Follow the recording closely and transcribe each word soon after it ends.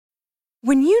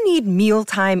When you need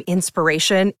mealtime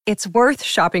inspiration, it's worth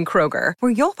shopping Kroger,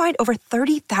 where you'll find over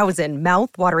 30,000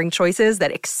 mouth-watering choices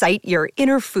that excite your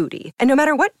inner foodie. And no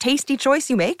matter what tasty choice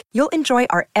you make, you'll enjoy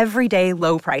our everyday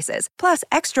low prices, plus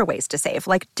extra ways to save,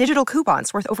 like digital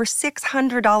coupons worth over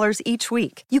 $600 each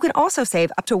week. You can also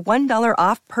save up to $1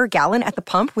 off per gallon at the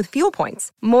pump with fuel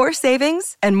points. More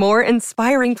savings and more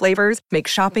inspiring flavors make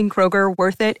shopping Kroger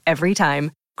worth it every time.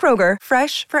 Kroger,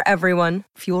 fresh for everyone.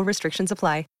 Fuel restrictions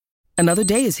apply. Another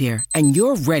day is here, and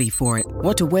you're ready for it.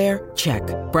 What to wear? Check.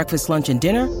 Breakfast, lunch, and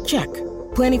dinner? Check.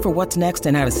 Planning for what's next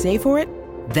and how to save for it?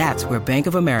 That's where Bank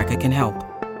of America can help.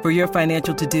 For your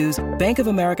financial to-dos, Bank of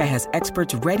America has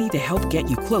experts ready to help get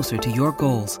you closer to your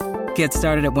goals. Get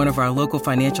started at one of our local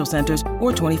financial centers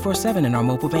or 24/7 in our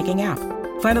mobile banking app.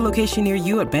 Find a location near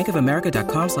you at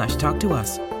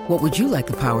bankofamerica.com/talktous. What would you like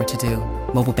the power to do?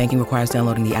 Mobile banking requires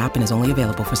downloading the app and is only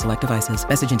available for select devices.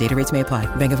 Message and data rates may apply.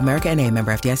 Bank of America N.A.,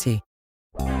 member FDIC.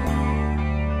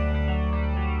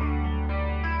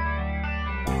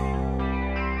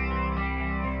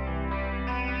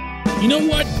 You know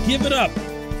what? Give it up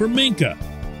for Minkah.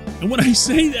 And when I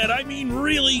say that, I mean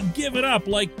really give it up.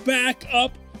 Like back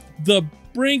up the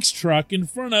Brinks truck in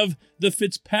front of the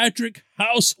Fitzpatrick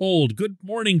household. Good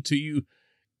morning to you.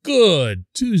 Good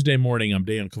Tuesday morning. I'm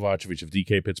Dan Kovacevic of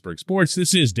DK Pittsburgh Sports.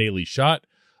 This is Daily Shot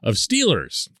of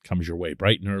Steelers. Comes your way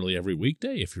bright and early every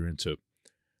weekday if you're into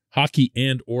hockey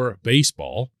and or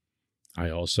baseball. I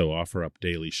also offer up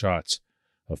daily shots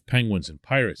of Penguins and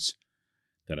Pirates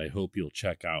that I hope you'll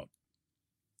check out.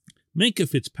 Minkah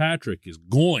Fitzpatrick is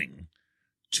going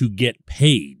to get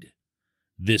paid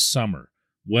this summer,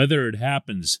 whether it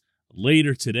happens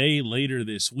later today, later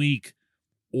this week,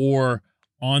 or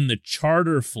on the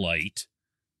charter flight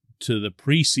to the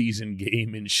preseason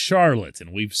game in Charlotte.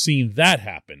 And we've seen that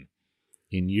happen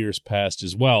in years past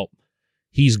as well.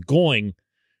 He's going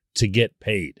to get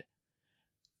paid.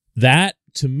 That,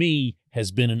 to me,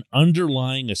 has been an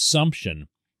underlying assumption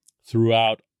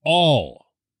throughout all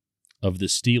of the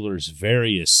Steelers'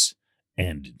 various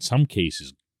and, in some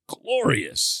cases,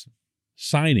 glorious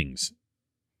signings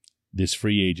this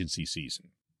free agency season.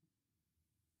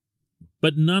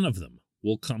 But none of them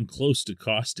will come close to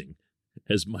costing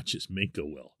as much as Minkah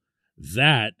will.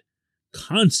 That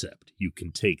concept you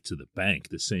can take to the bank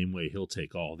the same way he'll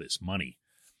take all this money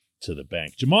to the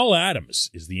bank. Jamal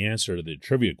Adams is the answer to the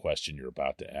trivia question you're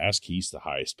about to ask. He's the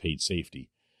highest paid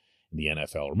safety in the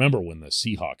NFL. Remember when the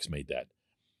Seahawks made that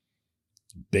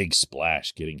big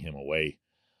splash getting him away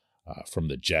from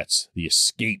the Jets, the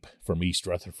escape from East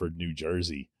Rutherford, New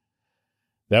Jersey.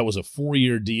 That was a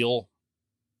 4-year deal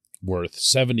worth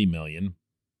 $70 million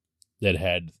that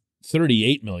had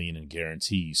 $38 million in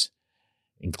guarantees,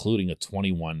 including a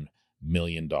 $21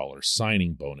 million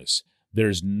signing bonus.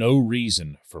 There's no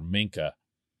reason for Minkah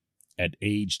at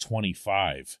age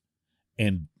 25,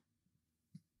 and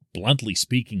bluntly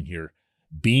speaking here,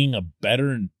 being a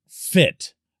better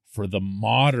fit for the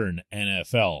modern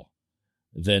NFL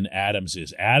than Adams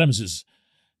is. Adams is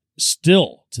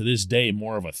still, to this day,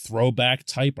 more of a throwback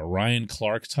type, a Ryan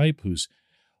Clark type, who's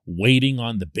waiting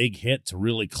on the big hit to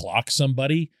really clock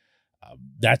somebody.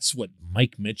 That's what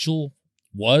Mike Mitchell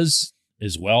was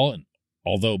as well. And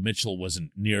although Mitchell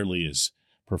wasn't nearly as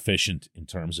proficient in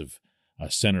terms of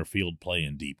center field play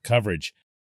and deep coverage,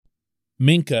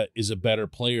 Minkah is a better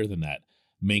player than that.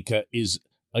 Minkah is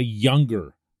a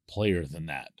younger player than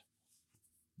that.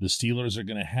 The Steelers are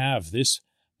going to have this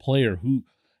player who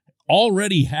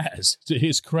already has, to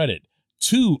his credit,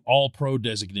 2 All-Pro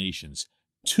designations,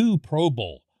 2 Pro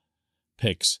Bowl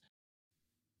picks.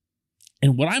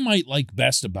 And what I might like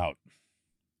best about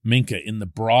Minkah in the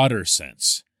broader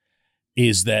sense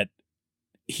is that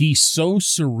he's so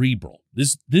cerebral.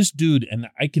 This dude, and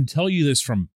I can tell you this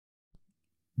from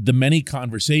the many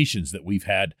conversations that we've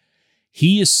had,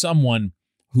 he is someone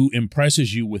who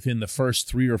impresses you within the first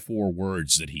 3 or 4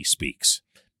 words that he speaks,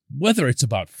 whether it's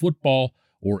about football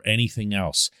or anything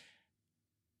else.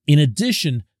 In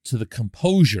addition to the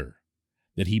composure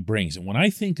that he brings, and when I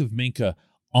think of Minkah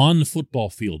on the football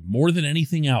field more than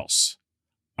anything else,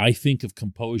 I think of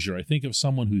composure. I think of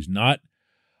someone who's not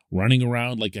running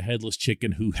around like a headless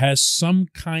chicken, who has some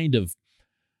kind of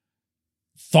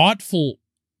thoughtful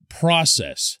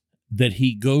process that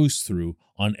he goes through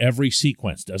on every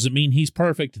sequence. Doesn't mean he's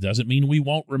perfect. Doesn't mean we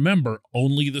won't remember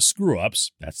only the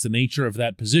screw-ups. That's the nature of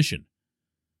that position.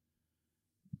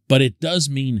 But it does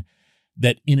mean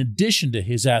that in addition to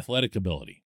his athletic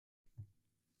ability,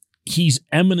 he's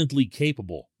eminently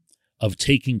capable of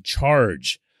taking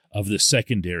charge of the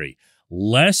secondary.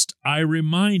 Lest I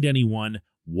remind anyone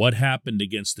what happened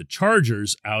against the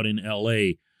Chargers out in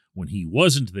L.A. when he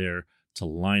wasn't there to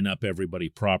line up everybody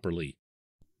properly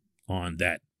on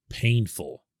that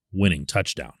painful winning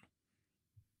touchdown.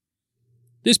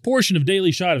 This portion of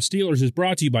Daily Shot of Steelers is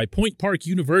brought to you by Point Park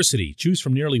University. Choose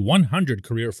from nearly 100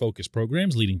 career-focused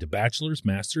programs leading to bachelor's,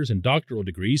 master's, and doctoral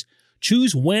degrees.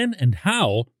 Choose when and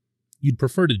how you'd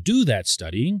prefer to do that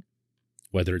studying,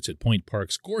 whether it's at Point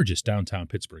Park's gorgeous downtown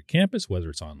Pittsburgh campus,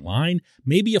 whether it's online,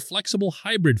 maybe a flexible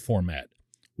hybrid format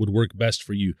would work best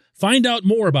for you. Find out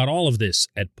more about all of this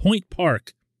at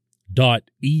pointpark.edu.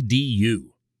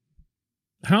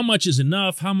 How much is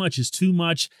enough? How much is too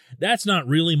much? That's not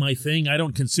really my thing. I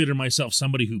don't consider myself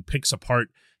somebody who picks apart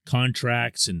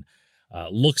contracts and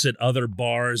looks at other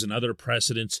bars and other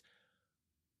precedents.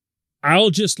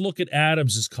 I'll just look at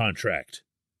Adams' contract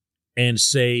and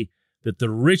say that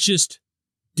the richest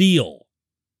deal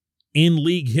in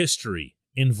league history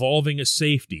involving a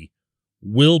safety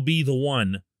will be the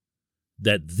one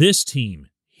that this team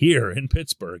here in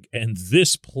Pittsburgh and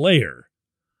this player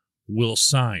will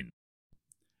sign.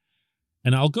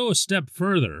 And I'll go a step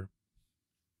further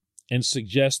and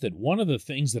suggest that one of the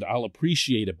things that I'll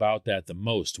appreciate about that the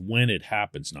most when it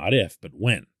happens, not if, but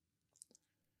when,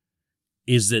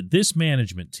 is that this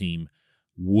management team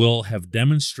will have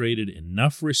demonstrated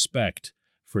enough respect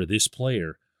for this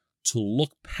player to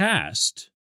look past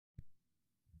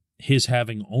his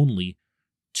having only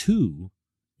 2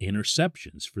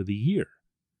 interceptions for the year.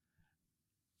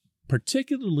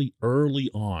 Particularly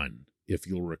early on, if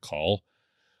you'll recall,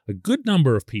 a good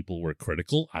number of people were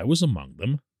critical, I was among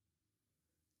them,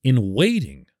 in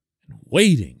waiting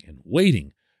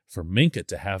for Minkah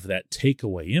to have that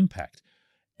takeaway impact.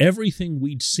 Everything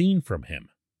we'd seen from him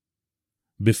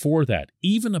before that,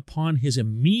 even upon his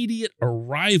immediate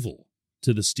arrival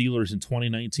to the Steelers in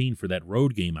 2019 for that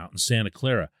road game out in Santa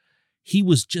Clara, he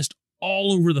was just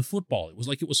all over the football. It was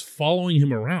like it was following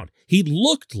him around. He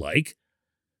looked like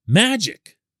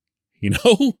magic. You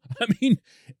know, I mean,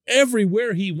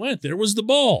 everywhere he went, there was the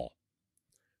ball.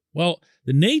 Well,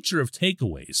 the nature of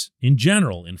takeaways in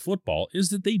general in football is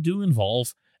that they do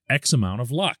involve X amount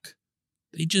of luck.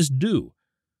 They just do.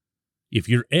 If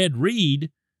you're Ed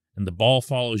Reed and the ball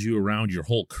follows you around your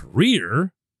whole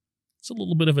career, it's a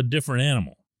little bit of a different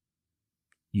animal.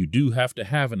 You do have to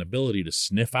have an ability to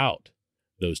sniff out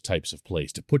those types of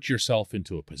plays, to put yourself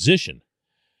into a position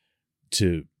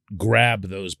to grab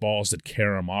those balls that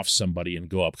carry them off somebody and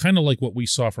go up, kind of like what we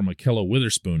saw from Ahkello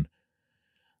Witherspoon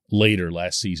later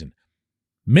last season.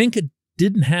 Minkah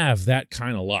didn't have that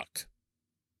kind of luck,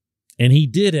 and he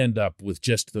did end up with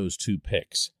just those 2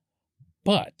 picks.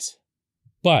 But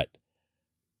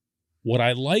what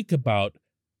I like about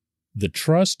the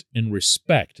trust and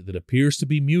respect that appears to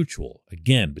be mutual,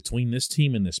 again, between this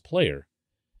team and this player,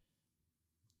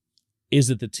 is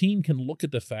that the team can look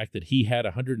at the fact that he had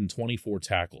 124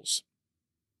 tackles.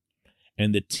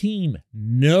 And the team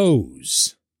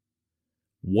knows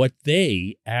what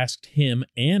they asked him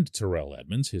and Terrell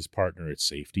Edmunds, his partner at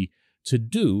safety, to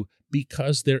do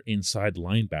because their inside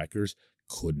linebackers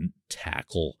couldn't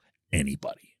tackle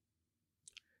anybody.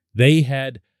 They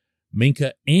had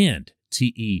Minkah and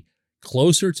TE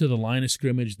closer to the line of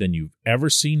scrimmage than you've ever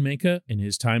seen Minkah in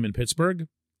his time in Pittsburgh.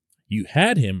 You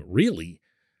had him really,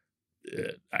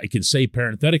 I can say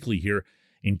parenthetically here,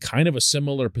 in kind of a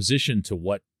similar position to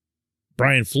what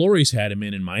Brian Flores had him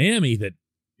in Miami that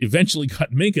eventually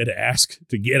got Minkah to ask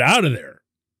to get out of there.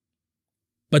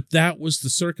 But that was the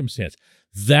circumstance.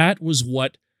 That was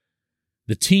what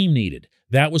the team needed.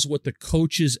 That was what the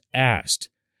coaches asked.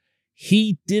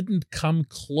 He didn't come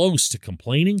close to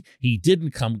complaining. He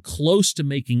didn't come close to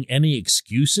making any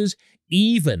excuses,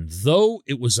 even though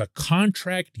it was a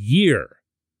contract year.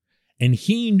 And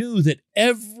he knew that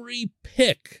every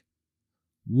pick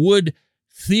would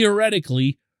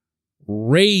theoretically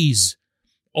raise,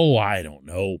 I don't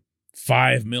know,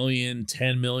 $5 million,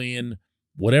 $10 million,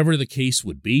 whatever the case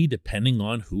would be, depending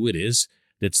on who it is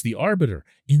that's the arbiter.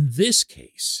 In this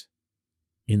case,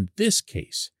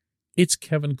 it's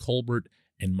Kevin Colbert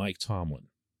and Mike Tomlin.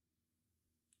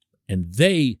 And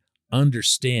they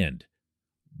understand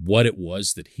what it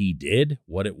was that he did,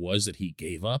 what it was that he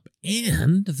gave up,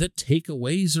 and that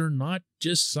takeaways are not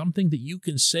just something that you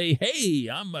can say, hey,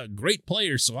 I'm a great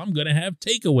player, so I'm going to have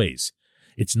takeaways.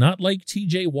 It's not like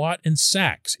T.J. Watt and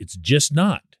sacks. It's just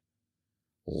not.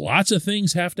 Lots of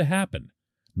things have to happen,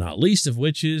 not least of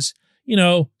which is,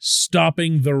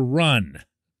 stopping the run.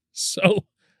 So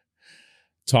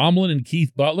Tomlin and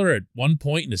Keith Butler at one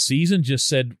point in the season just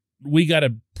said, we got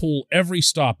to pull every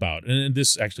stop out. And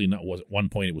this actually wasn't one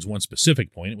point. It was one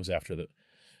specific point. It was after the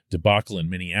debacle in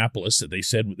Minneapolis that they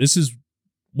said, this is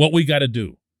what we got to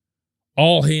do.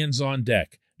 All hands on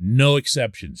deck. no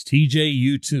exceptions. TJ,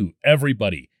 you too,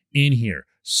 everybody in here,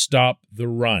 stop the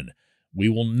run. We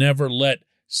will never let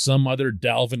some other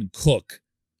Dalvin Cook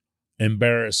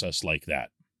embarrass us like that.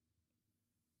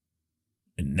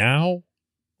 And now,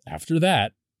 after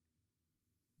that,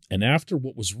 and after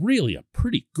what was really a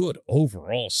pretty good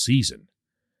overall season,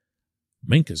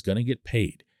 Minkah's going to get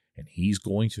paid, and he's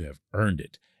going to have earned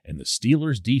it. And the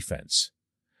Steelers' defense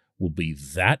will be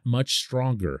that much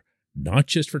stronger, not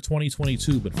just for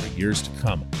 2022, but for years to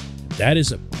come. That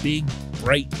is a big,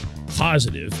 bright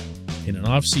positive in an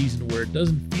offseason where it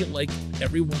doesn't feel like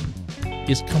everyone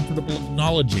is comfortable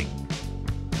acknowledging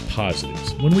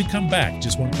positives. When we come back,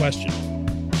 just one question.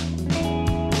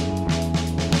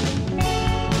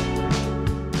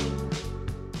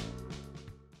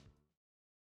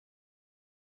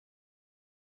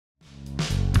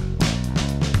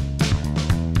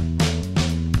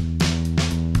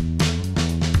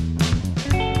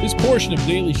 This portion of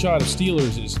Daily Shot of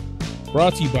Steelers is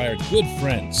brought to you by our good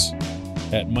friends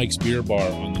at Mike's Beer Bar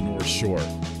on the North Shore.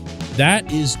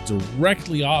 That is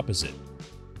directly opposite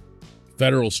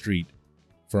Federal Street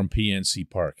from PNC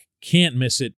Park. Can't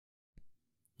miss it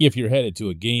if you're headed to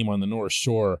a game on the North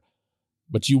Shore,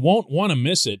 but you won't want to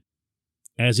miss it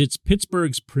as it's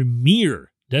Pittsburgh's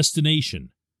premier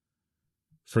destination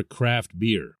for craft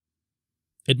beer.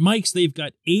 At Mike's, they've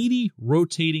got 80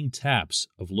 rotating taps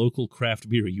of local craft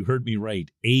beer. You heard me right,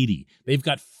 80. They've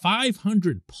got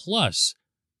 500 plus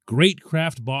great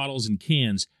craft bottles and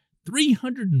cans,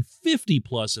 350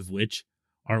 plus of which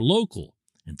are local.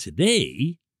 And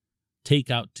today,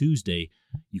 Takeout Tuesday,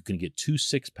 you can get 2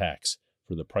 6-packs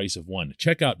for the price of one.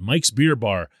 Check out Mike's Beer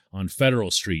Bar on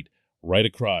Federal Street, right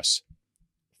across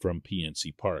from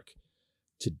PNC Park.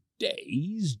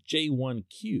 Today's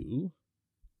J1Q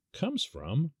comes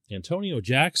from Antonio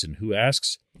Jackson, who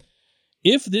asks,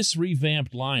 if this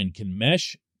revamped line can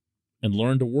mesh and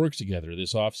learn to work together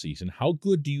this offseason, how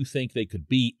good do you think they could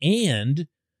be? And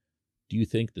do you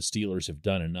think the Steelers have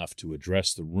done enough to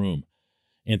address the room?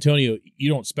 Antonio, you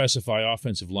don't specify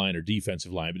offensive line or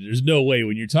defensive line, but there's no way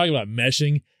when you're talking about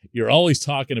meshing, you're always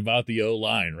talking about the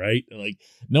O-line, right? Like,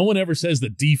 no one ever says the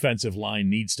defensive line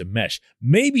needs to mesh.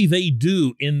 Maybe they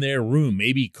do in their room.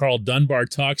 Maybe Carl Dunbar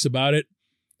talks about it.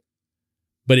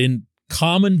 But in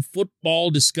common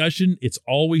football discussion, it's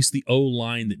always the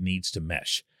O-line that needs to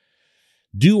mesh.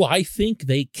 Do I think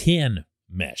they can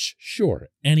mesh? Sure,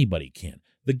 anybody can.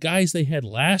 The guys they had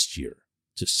last year,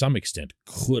 to some extent,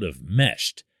 could have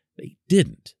meshed. They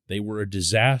didn't. They were a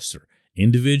disaster,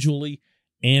 individually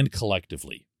and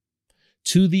collectively.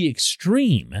 To the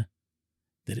extreme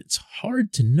that it's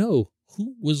hard to know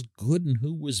who was good and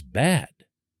who was bad.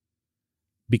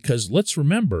 Because let's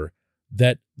remember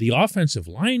that the offensive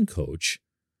line coach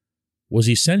was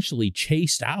essentially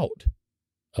chased out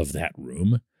of that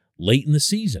room late in the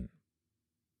season.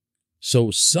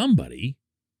 So somebody,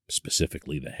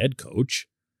 specifically the head coach,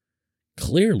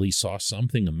 clearly saw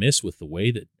something amiss with the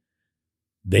way that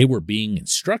they were being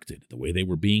instructed, the way they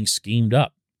were being schemed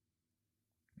up.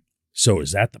 So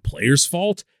is that the player's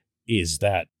fault? Is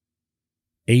that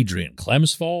Adrian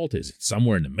Clem's fault? Is it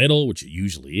somewhere in the middle, which it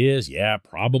usually is? Yeah,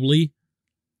 probably.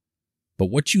 But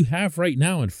what you have right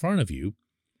now in front of you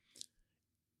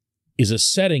is a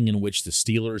setting in which the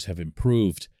Steelers have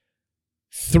improved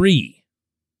 3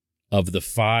 of the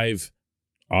 5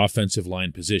 offensive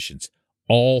line positions,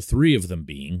 all 3 of them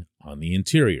being on the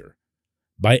interior,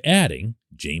 by adding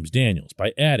James Daniels,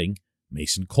 by adding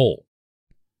Mason Cole,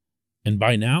 and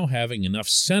by now having enough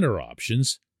center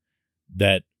options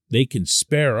that they can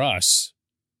spare us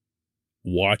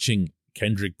watching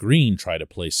Kendrick Green try to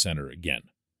play center again.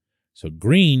 So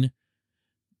Green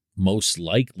most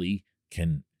likely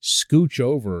can scooch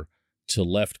over to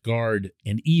left guard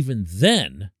and even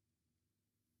then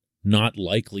not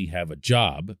likely have a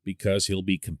job because he'll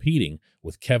be competing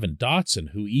with Kevin Dotson,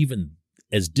 who even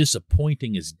as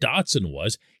disappointing as Dotson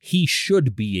was, he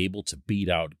should be able to beat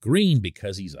out Green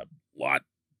because he's a lot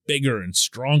bigger and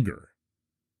stronger,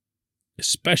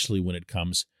 especially when it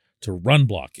comes to run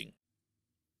blocking.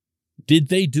 Did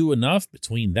they do enough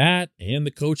between that and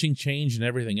the coaching change and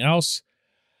everything else?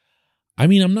 I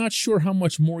mean, I'm not sure how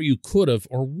much more you could have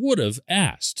or would have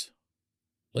asked.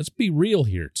 Let's be real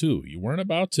here, too. You weren't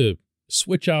about to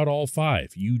switch out all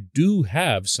 5. You do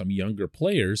have some younger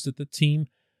players that the team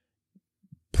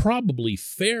probably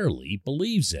fairly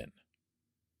believes in.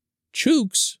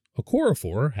 Chuks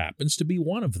Okorafor happens to be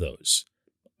one of those.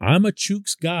 I'm a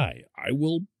Chuks guy. I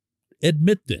will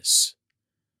admit this.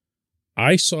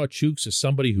 I saw Chuks as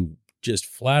somebody who just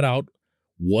flat out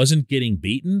wasn't getting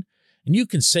beaten. And you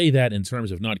can say that in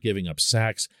terms of not giving up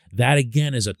sacks. That,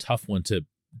 again, is a tough one to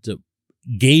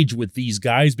gauge with these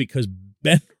guys because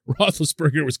Ben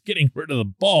Roethlisberger was getting rid of the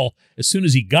ball as soon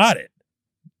as he got it.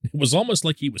 It was almost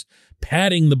like he was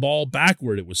patting the ball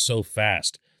backward. It was so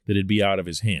fast that it'd be out of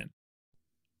his hand.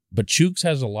 But Chooks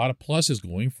has a lot of pluses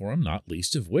going for him, not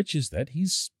least of which is that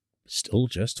he's still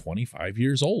just 25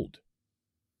 years old.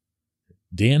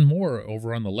 Dan Moore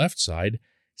over on the left side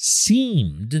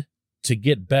seemed to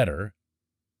get better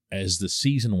as the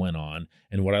season went on.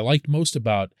 And what I liked most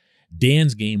about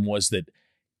Dan's game was that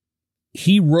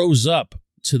he rose up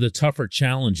to the tougher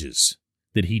challenges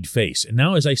that he'd face. And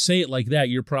now as I say it like that,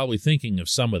 you're probably thinking of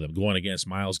some of them going against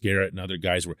Myles Garrett and other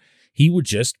guys where he would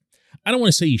just, I don't want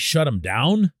to say he shut him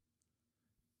down,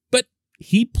 but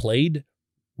he played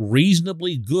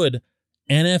reasonably good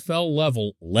NFL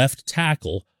level left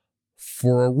tackle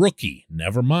for a rookie,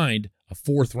 never mind a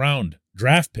 4th round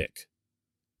draft pick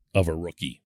of a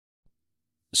rookie.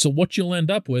 So what you'll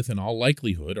end up with in all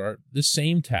likelihood are the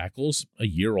same tackles a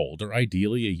year older,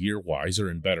 ideally a year wiser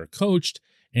and better coached,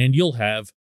 and you'll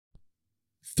have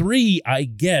 3, I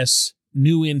guess,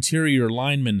 new interior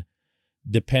linemen,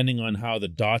 depending on how the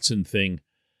Dotson thing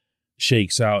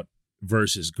shakes out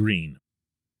versus Green.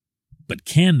 But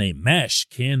can they mesh?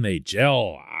 Can they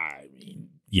gel? I mean,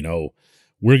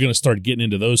 we're going to start getting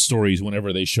into those stories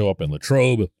whenever they show up in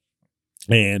Latrobe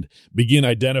and begin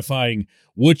identifying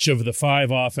which of the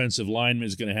 5 offensive linemen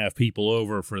is going to have people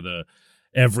over for the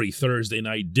every Thursday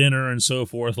night dinner and so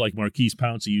forth, like Marquise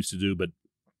Pouncey used to do. But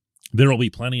there will be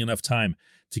plenty enough time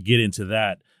to get into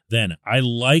that then. I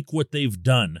like what they've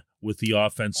done with the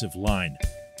offensive line.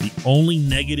 The only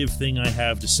negative thing I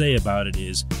have to say about it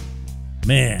is,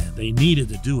 man, they needed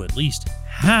to do at least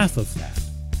half of that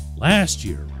last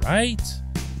year, right?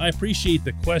 I appreciate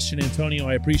the question, Antonio.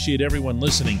 I appreciate everyone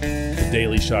listening to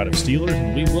Daily Shot of Steelers,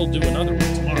 and we will do another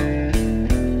one